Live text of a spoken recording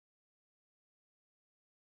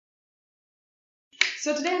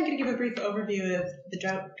So today I'm going to give a brief overview of the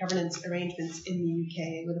drought governance arrangements in the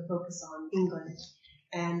UK with a focus on England.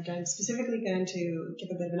 And I'm specifically going to give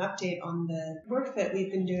a bit of an update on the work that we've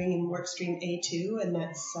been doing in Workstream A2, and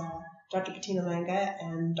that's Dr. Bettina Lange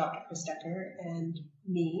and Dr. Chris Decker and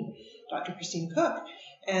me, Dr. Christine Cook.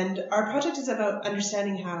 And our project is about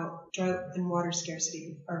understanding how drought and water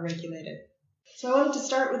scarcity are regulated. So I wanted to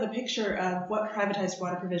start with a picture of what privatized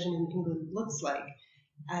water provision in England looks like.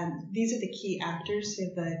 These are the key actors. We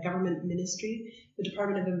have the government ministry, the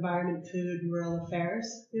Department of Environment, Food and Rural Affairs.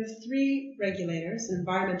 We have three regulators, an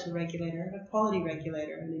environmental regulator, a quality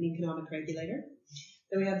regulator, and an economic regulator.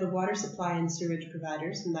 Then we have the water supply and sewerage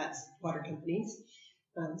providers, and that's water companies.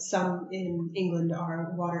 Some in England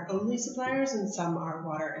are water-only suppliers, and some are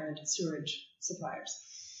water and sewerage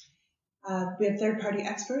suppliers. We have third-party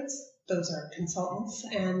experts. Those are consultants,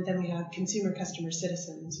 and then we have consumer, customer,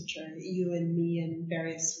 citizens, which are you and me and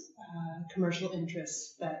various commercial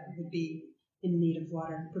interests that would be in need of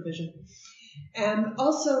water provision.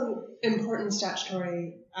 Also important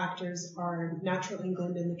statutory actors are Natural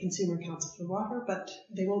England and the Consumer Council for Water, but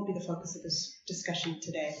they won't be the focus of this discussion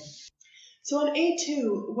today. So on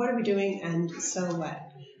A2, what are we doing and so what?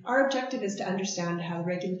 Our objective is to understand how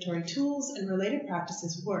regulatory tools and related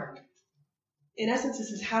practices work. In essence,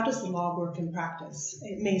 this is how does the law work in practice?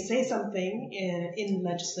 It may say something in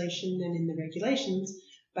legislation and in the regulations,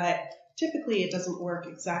 but typically it doesn't work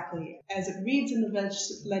exactly as it reads in the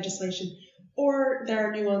legislation, or there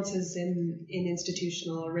are nuances in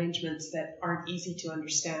institutional arrangements that aren't easy to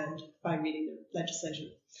understand by reading the legislation.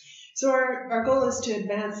 So our goal is to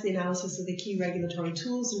advance the analysis of the key regulatory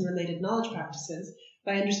tools and related knowledge practices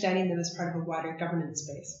by understanding them as part of a wider governance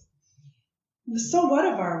space. The so what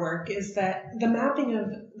of our work is that the mapping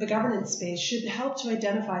of the governance space should help to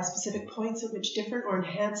identify specific points at which different or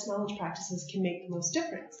enhanced knowledge practices can make the most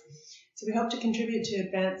difference. So we hope to contribute to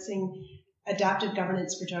advancing adaptive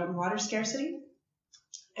governance for drought and water scarcity,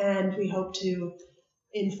 and we hope to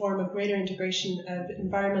inform a greater integration of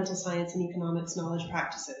environmental science and economics knowledge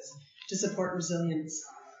practices to support resilience.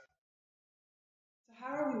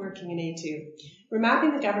 How are we working in A2? We're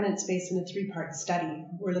mapping the governance space in a three-part study.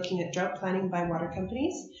 We're looking at drought planning by water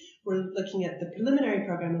companies. We're looking at the preliminary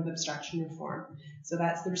program of abstraction reform. So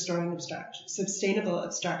that's the Restoring Sustainable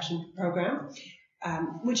Abstraction Program,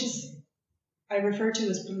 which is I refer to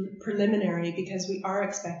as preliminary because we are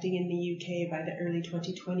expecting in the UK by the early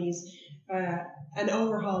 2020s an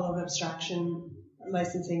overhaul of abstraction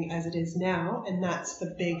licensing as it is now, and that's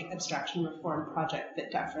the big abstraction reform project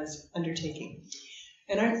that DEFRA is undertaking.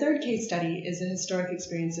 And our third case study is a historic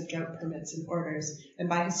experience of drought permits and orders. And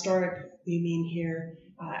by historic, we mean here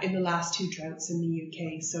in the last two droughts in the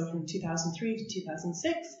UK, so from 2003 to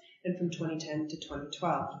 2006 and from 2010 to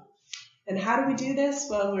 2012. And how do we do this?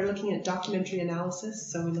 Well, we're looking at documentary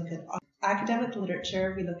analysis. So we look at academic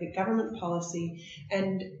literature, we look at government policy,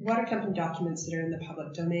 and water company documents that are in the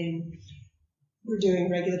public domain. We're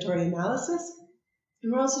doing regulatory analysis,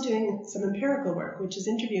 and we're also doing some empirical work, which is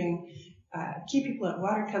interviewing key people at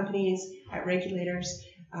water companies, at regulators,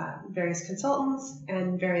 various consultants,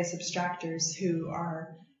 and various abstractors who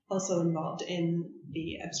are also involved in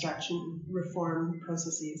the abstraction reform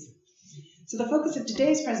processes. So the focus of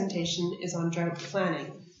today's presentation is on drought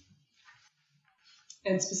planning.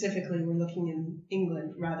 And specifically, we're looking in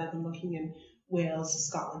England rather than looking in Wales,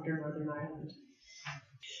 Scotland, or Northern Ireland.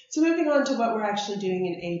 So moving on to what we're actually doing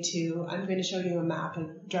in A2, I'm going to show you a map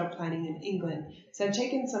of drought planning in England. So I've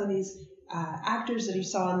taken some of these actors that you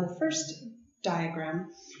saw in the first diagram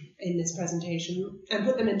in this presentation and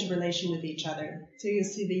put them into relation with each other. So you'll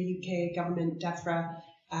see the UK government, DEFRA,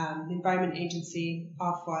 the Environment Agency,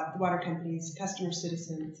 Ofwat, the water companies, customer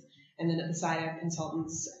citizens, and then at the side are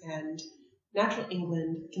consultants and Natural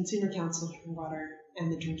England, Consumer Council for Water,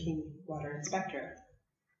 and the Drinking Water Inspectorate.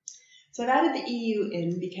 So I've added the EU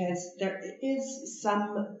in because there is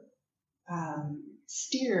some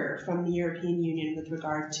steer from the European Union with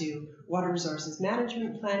regard to water resources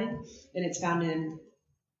management planning, and it's found in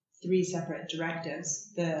three separate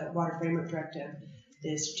directives: the Water Framework Directive,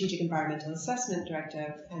 the Strategic Environmental Assessment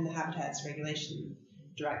Directive, and the Habitats Regulation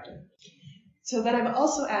Directive. So then I've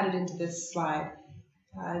also added into this slide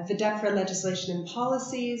the DEFRA legislation and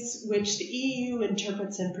policies, which the EU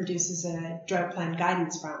interprets and produces a drought plan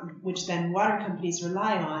guidance from, which then water companies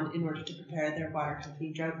rely on in order to prepare their water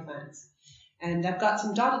company drought plans. And I've got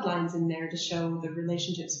some dotted lines in there to show the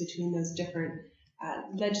relationships between those different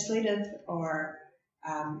legislative or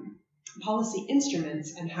policy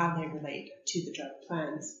instruments and how they relate to the drought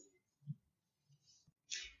plans.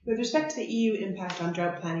 With respect to the EU impact on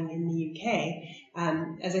drought planning in the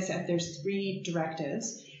UK, as I said, there's three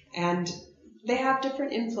directives, and they have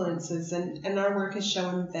different influences, and our work has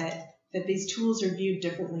shown that these tools are viewed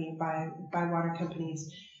differently by water companies.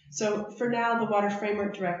 So for now, the Water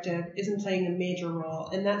Framework Directive isn't playing a major role,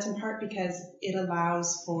 and that's in part because it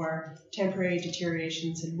allows for temporary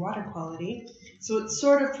deteriorations in water quality. So it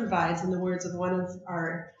sort of provides, in the words of one of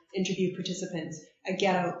our interview participants, a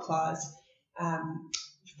get-out clause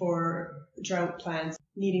for drought plans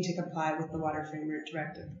needing to comply with the Water Framework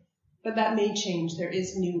Directive. But that may change. There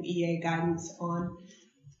is new EA guidance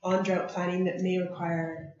on drought planning that may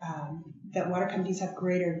require that water companies have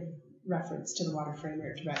greater reference to the Water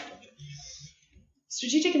Framework Directive.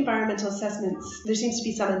 Strategic environmental assessments, there seems to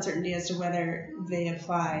be some uncertainty as to whether they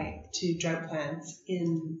apply to drought plans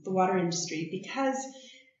in the water industry because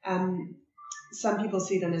some people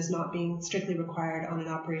see them as not being strictly required on an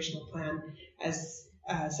operational plan,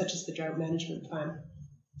 such as the drought management plan.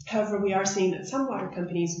 However, we are seeing that some water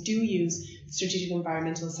companies do use strategic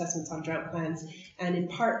environmental assessments on drought plans, and in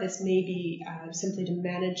part this may be simply to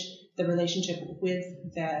manage the relationship with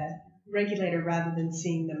the regulator rather than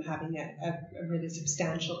seeing them having a really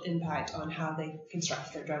substantial impact on how they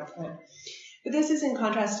construct their drought plan. But this is in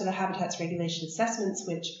contrast to the habitats regulation assessments,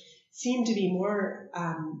 which seem to be more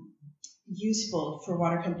useful for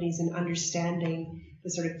water companies in understanding the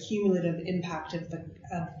sort of cumulative impact of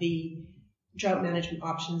the drought management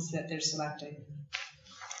options that they're selecting.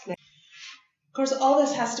 Of course, all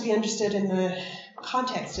this has to be understood in the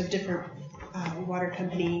context of different water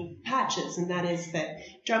company patches, and that is that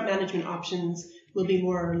drought management options will be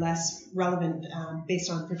more or less relevant based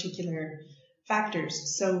on particular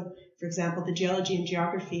factors. So, for example, the geology and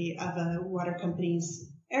geography of a water company's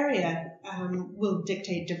area will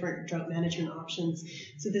dictate different drought management options.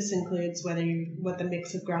 So this includes what the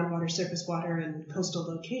mix of groundwater, surface water, and coastal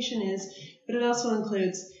location is, but it also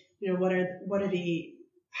includes,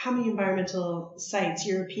 how many environmental sites,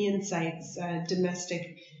 European sites,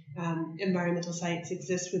 domestic environmental sites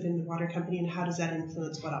exist within the water company, and how does that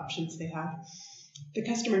influence what options they have. The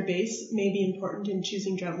customer base may be important in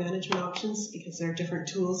choosing drought management options because there are different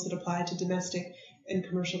tools that apply to domestic and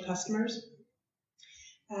commercial customers.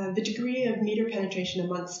 The degree of meter penetration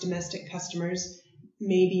amongst domestic customers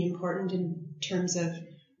may be important in terms of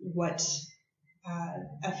what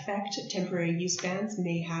effect temporary use bans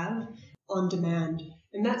may have on demand.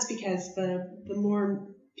 And that's because the more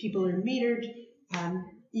people are metered,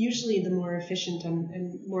 usually the more efficient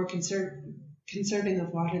and more conserving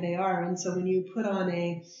of water they are. And so when you put on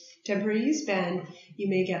a temporary use ban, you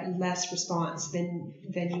may get less response than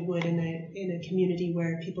you would in a community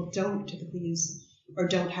where people don't typically use or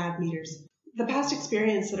don't have meters. The past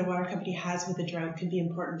experience that a water company has with a drought can be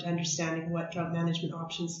important to understanding what drought management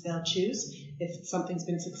options they'll choose. If something's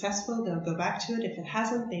been successful, they'll go back to it. If it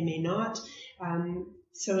hasn't, they may not.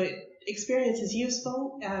 Experience is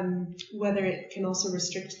useful. Whether it can also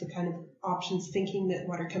restrict the kind of options thinking that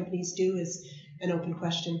water companies do is an open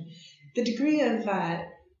question. The degree of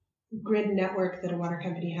grid network that a water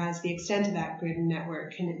company has, the extent of that grid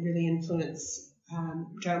network can really influence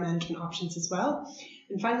drought management options as well.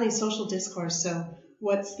 And finally, social discourse. So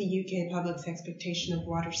what's the UK public's expectation of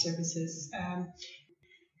water services?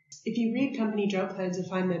 If you read company drought plans, you'll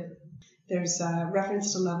find that there's a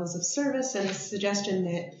reference to levels of service and a suggestion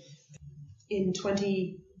that in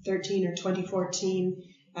 2013 or 2014,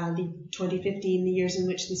 2015, the years in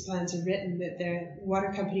which these plans are written, that the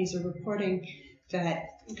water companies are reporting that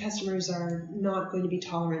customers are not going to be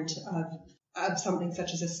tolerant of something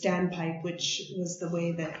such as a standpipe, which was the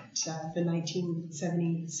way that the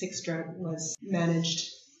 1976 drought was managed.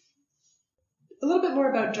 A little bit more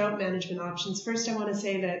about drought management options. First, I want to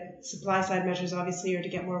say that supply-side measures obviously are to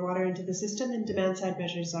get more water into the system, and demand-side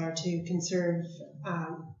measures are to conserve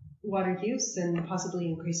water use and possibly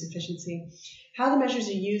increase efficiency. How the measures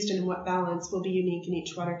are used and in what balance will be unique in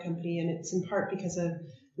each water company, and it's in part because of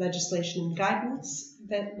legislation and guidance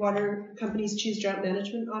that water companies choose drought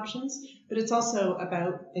management options, but it's also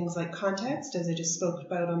about things like context, as I just spoke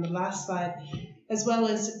about on the last slide, as well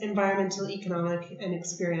as environmental, economic, and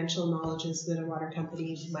experiential knowledges that a water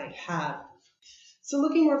company might have. So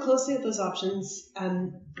looking more closely at those options,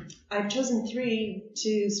 I've chosen three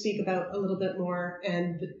to speak about a little bit more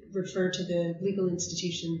and refer to the legal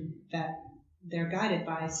institution that they're guided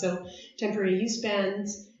by. So temporary use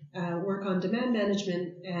bans work on demand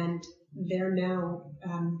management, and they're now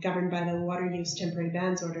governed by the Water Use Temporary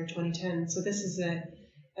Bans Order 2010. So this is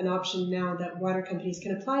an option now that water companies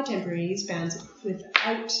can apply temporary use bans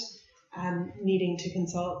without needing to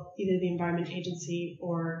consult either the Environment Agency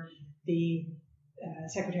or the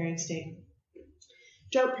Secretary of State.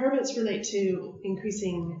 Drought permits relate to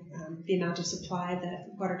increasing the amount of supply that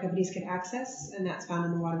water companies can access, and that's found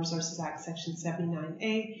in the Water Resources Act, Section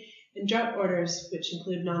 79A. And drought orders, which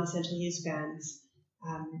include non-essential use bans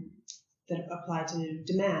that apply to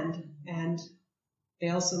demand, and they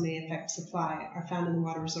also may affect supply, are found in the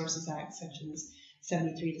Water Resources Act, Sections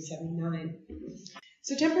 73 to 79.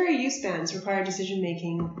 So temporary use bans require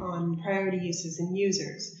decision-making on priority uses and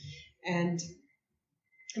users, and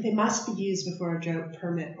they must be used before a drought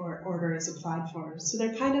permit or order is applied for. So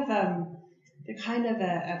they're kind of a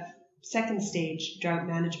second stage drought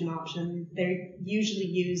management option. They're usually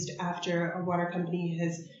used after a water company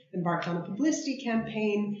has embarked on a publicity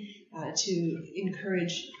campaign to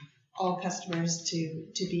encourage all customers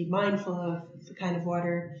to be mindful of the kind of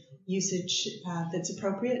water usage that's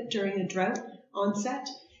appropriate during a drought onset.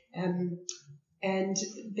 And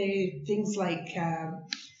things like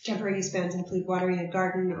temporary use bans include watering a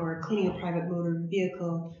garden or cleaning a private motor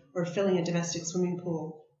vehicle or filling a domestic swimming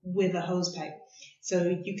pool with a hose pipe.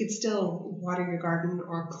 So you could still water your garden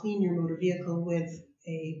or clean your motor vehicle with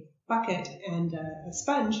a bucket and a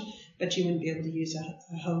sponge, but you wouldn't be able to use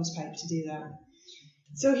a hose pipe to do that.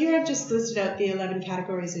 So here I've just listed out the 11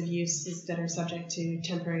 categories of uses that are subject to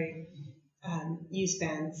temporary use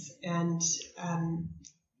bans, and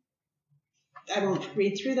I won't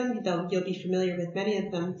read through them. You'll be familiar with many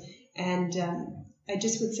of them, and I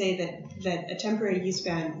just would say that a temporary use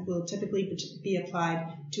ban will typically be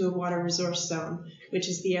applied to a water resource zone, which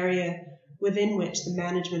is the area within which the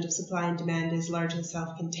management of supply and demand is largely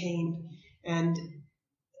self-contained. And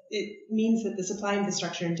it means that the supply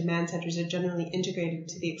infrastructure and demand centers are generally integrated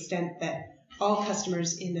to the extent that all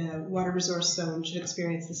customers in a water resource zone should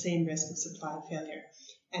experience the same risk of supply failure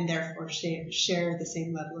and therefore share the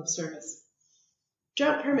same level of service.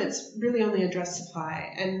 Drought permits really only address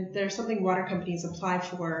supply, and they're something water companies apply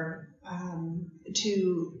for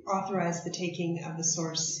to authorize the taking of the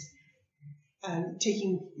source,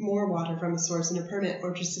 taking more water from a source in a permit,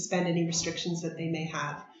 or to suspend any restrictions that they may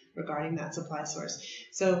have regarding that supply source.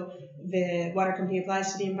 So the water company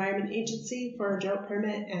applies to the Environment Agency for a drought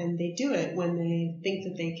permit, and they do it when they think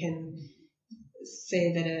that they can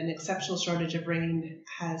say that an exceptional shortage of rain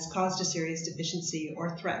has caused a serious deficiency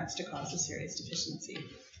or threatens to cause a serious deficiency.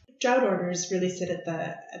 Drought orders really sit at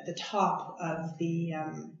the top of the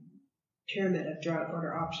pyramid of drought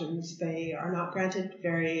order options. They are not granted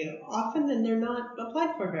very often, and they're not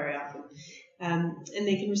applied for very often. And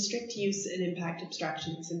they can restrict use and impact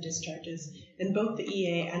obstructions and discharges. And both the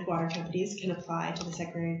EA and water companies can apply to the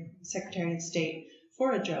Secretary of State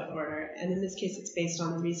for a drought order, and in this case it's based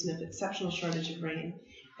on the reason of exceptional shortage of rain.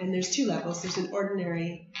 And there's two levels. There's an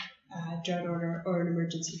ordinary drought order or an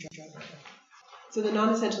emergency drought order. So the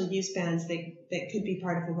non-essential use bans that could be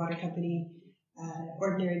part of a water company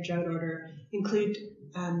ordinary drought order include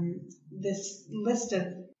this list of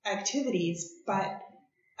activities, but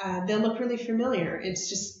they'll look really familiar. It's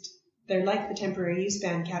just, they're like the temporary use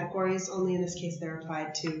ban categories, only in this case they're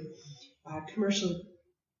applied to commercial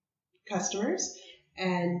customers,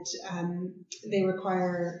 and they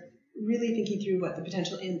require really thinking through what the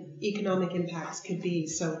potential economic impacts could be.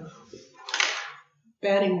 So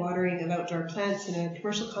banning watering of outdoor plants in a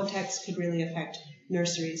commercial context could really affect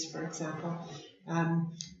nurseries, for example.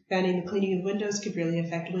 Banning the cleaning of windows could really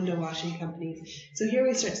affect window washing companies. So here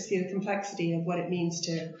we start to see the complexity of what it means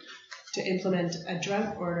to implement a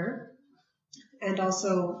drought order, and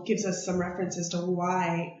also gives us some reference as to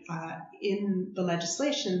why in the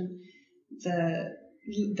legislation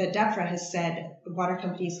that DEFRA has said water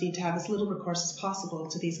companies need to have as little recourse as possible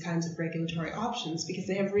to these kinds of regulatory options, because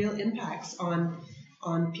they have real impacts on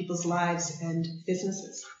people's lives and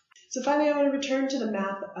businesses. So finally, I want to return to the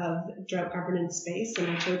map of drought governance space, and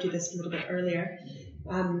I showed you this a little bit earlier.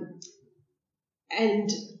 And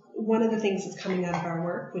one of the things that's coming out of our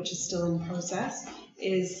work, which is still in process,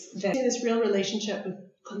 is that this real relationship with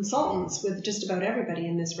consultants with just about everybody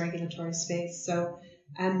in this regulatory space. So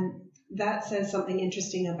that says something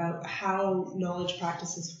interesting about how knowledge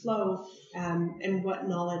practices flow, and what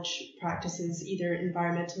knowledge practices, either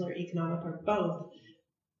environmental or economic or both,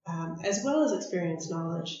 as well as experience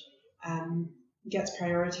knowledge, gets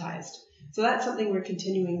prioritized. So that's something we're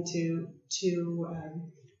continuing to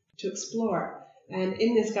explore. And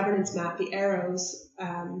in this governance map, the arrows that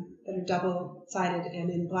are double-sided and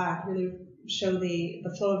in black really show the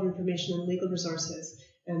flow of information and legal resources,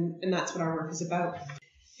 and that's what our work is about.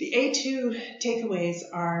 The A2 takeaways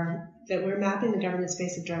are that we're mapping the governance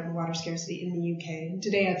space of drought and water scarcity in the UK. And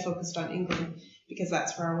today I've focused on England because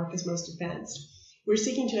that's where our work is most advanced. We're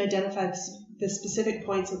seeking to identify the specific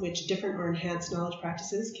points at which different or enhanced knowledge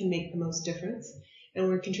practices can make the most difference. and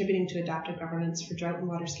we're contributing to adaptive governance for drought and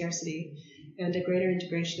water scarcity and a greater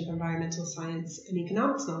integration of environmental science and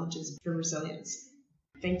economics knowledges for resilience.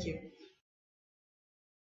 Thank you.